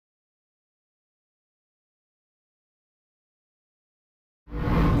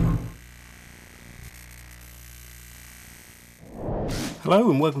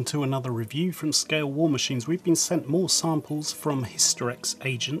Hello and welcome to another review from Scale War Machines. We've been sent more samples from Historex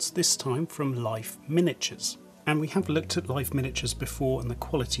agents, this time from Life Miniatures. And we have looked at Life Miniatures before and the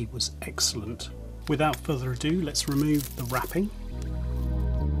quality was excellent. Without further ado, let's remove the wrapping.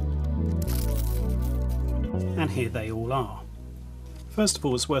 And here they all are. First of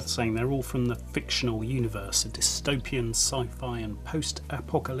all, it's worth saying they're all from the fictional universe, a dystopian, sci-fi and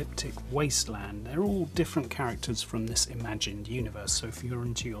post-apocalyptic wasteland. They're all different characters from this imagined universe, so if you're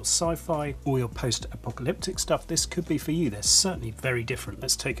into your sci-fi or your post-apocalyptic stuff, this could be for you. They're certainly very different.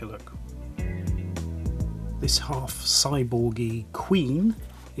 Let's take a look. This half cyborgy queen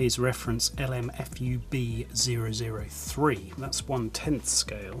is reference LMFUB003. That's 1/10th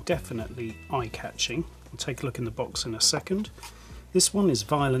scale. Definitely eye-catching. We'll take a look in the box in a second. This one is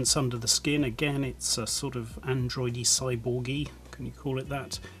Violence Under the Skin. Again, it's a sort of androidy, cyborgy, can you call it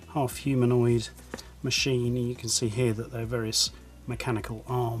that? Half humanoid machine. And you can see here that there are various mechanical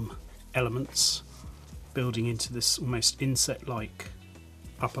arm elements building into this almost insect-like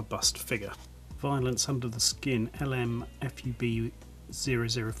upper bust figure. Violence Under the Skin,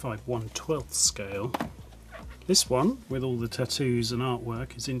 LMFUB005 1/12th scale. This one, with all the tattoos and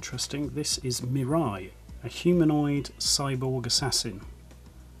artwork, is interesting. This is Mirai, a humanoid cyborg assassin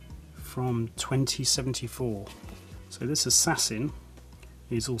from 2074. So this assassin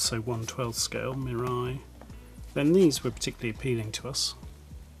is also 1/12th scale, Mirai. Then these were particularly appealing to us.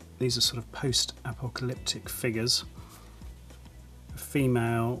 These are sort of post-apocalyptic figures. A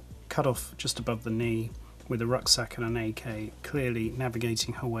female cut off just above the knee with a rucksack and an AK, clearly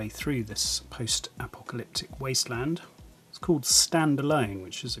navigating her way through this post-apocalyptic wasteland. It's called Stand Alone,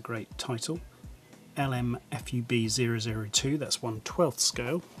 which is a great title. LMFUB002, that's 1/12th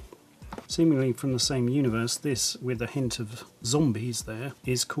scale. Seemingly from the same universe, this, with a hint of zombies there,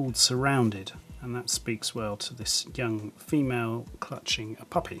 is called Surrounded, and that speaks well to this young female clutching a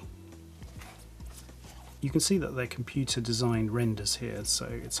puppy. You can see that they're computer designed renders here, so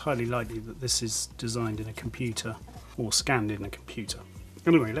it's highly likely that this is designed in a computer or scanned in a computer.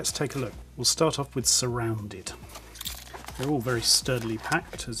 Anyway, let's take a look. We'll start off with Surrounded. They're all very sturdily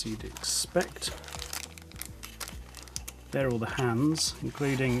packed, as you'd expect. There are all the hands,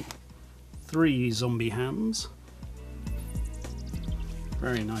 including 3 zombie hands.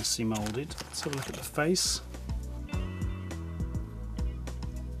 Very nicely moulded. Let's have a look at the face.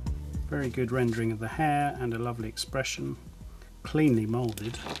 Very good rendering of the hair and a lovely expression. Cleanly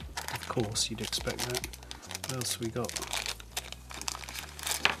moulded, of course, you'd expect that. What else have we got?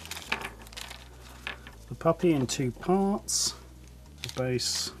 The puppy in 2 parts. The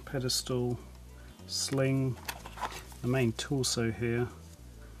base, pedestal, sling. The main torso here,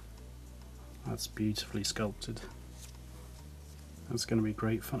 that's beautifully sculpted. That's going to be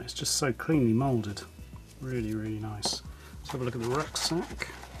great fun. It's just so cleanly moulded. Really, really nice. Let's have a look at the rucksack.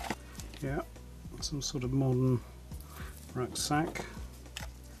 Yeah, some sort of modern rucksack.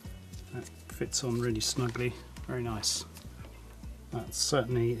 That fits on really snugly. Very nice. That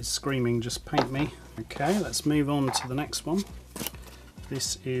certainly is screaming, just paint me. Okay, let's move on to the next one.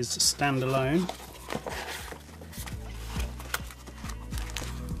 This is Stand Alone.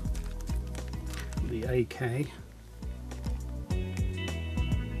 The AK,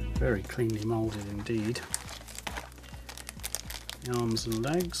 very cleanly moulded indeed. The arms and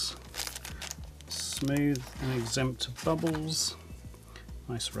legs, smooth and exempt of bubbles.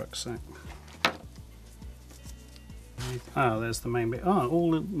 Nice rucksack. Ah, there's the main bit. Ah,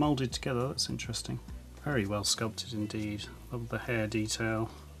 all moulded together, that's interesting. Very well sculpted indeed. Love the hair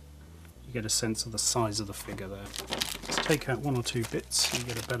detail. You get a sense of the size of the figure there. Let's take out 1 or 2 bits so you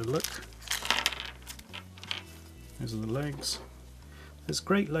get a better look. Those are the legs. There's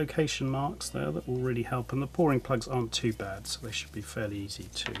great location marks there that will really help, and the pouring plugs aren't too bad, so they should be fairly easy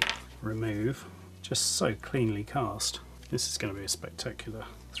to remove. Just so cleanly cast. This is going to be a spectacular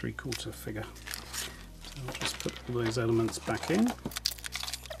 3/4 figure. So I'll just put all those elements back in.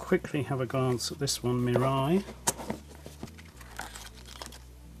 Quickly have a glance at this one, Mirai.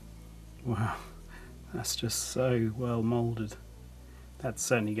 Wow, that's just so well moulded. That's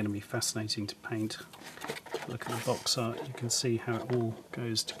certainly going to be fascinating to paint. Look at the box art, you can see how it all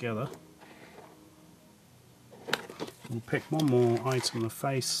goes together. We'll pick one more item, the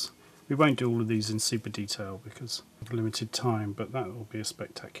face. We won't do all of these in super detail because of limited time, but that will be a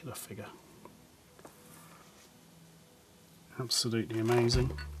spectacular figure. Absolutely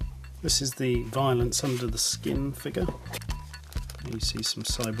amazing. This is the Violence Under the Skin figure. You see some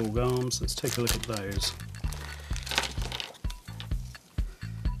cyborg arms. Let's take a look at those.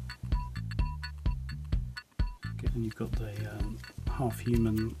 And you've got the half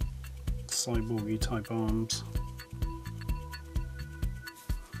human cyborgy type arms.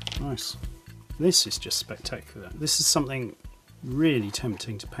 Nice. This is just spectacular. This is something really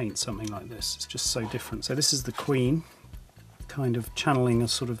tempting to paint, something like this. It's just so different. So this is the Queen, kind of channeling a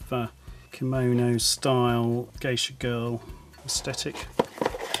sort of kimono style geisha girl aesthetic.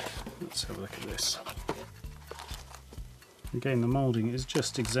 Let's have a look at this. Again, the moulding is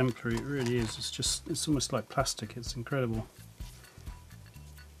just exemplary. It really is. It's almost like plastic. It's incredible.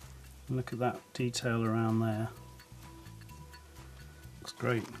 And look at that detail around there. Looks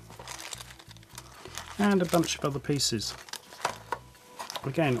great. And a bunch of other pieces.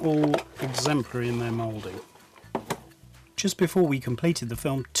 Again, all exemplary in their moulding. Just before we completed the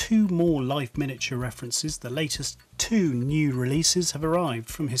film, 2 more life miniature references. The latest 2 new releases have arrived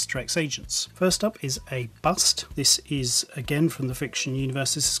from Historex agents. First up is a bust. This is again from the fiction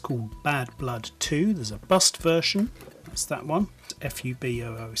universe. This is called Bad Blood 2. There's a bust version. That's that one.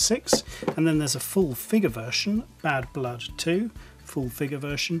 FUB006. And then there's a full figure version. Bad Blood 2. Full figure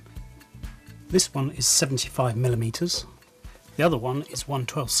version. This one is 75mm. The other one is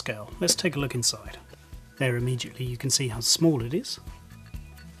 1/12 scale. Let's take a look inside. There immediately you can see how small it is.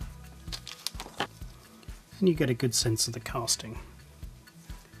 And you get a good sense of the casting.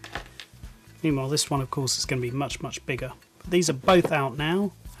 Meanwhile, this one of course is going to be much bigger. But these are both out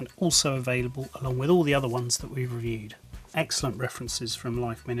now and also available along with all the other ones that we've reviewed. Excellent references from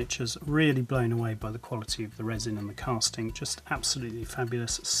Life Miniatures, really blown away by the quality of the resin and the casting, just absolutely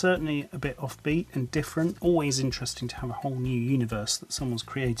fabulous. Certainly a bit offbeat and different, always interesting to have a whole new universe that someone's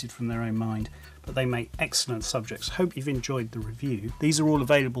created from their own mind, but they make excellent subjects. Hope you've enjoyed the review. These are all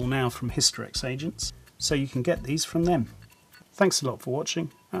available now from Historex agents, so you can get these from them. Thanks a lot for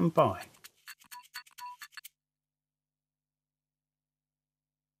watching, and bye.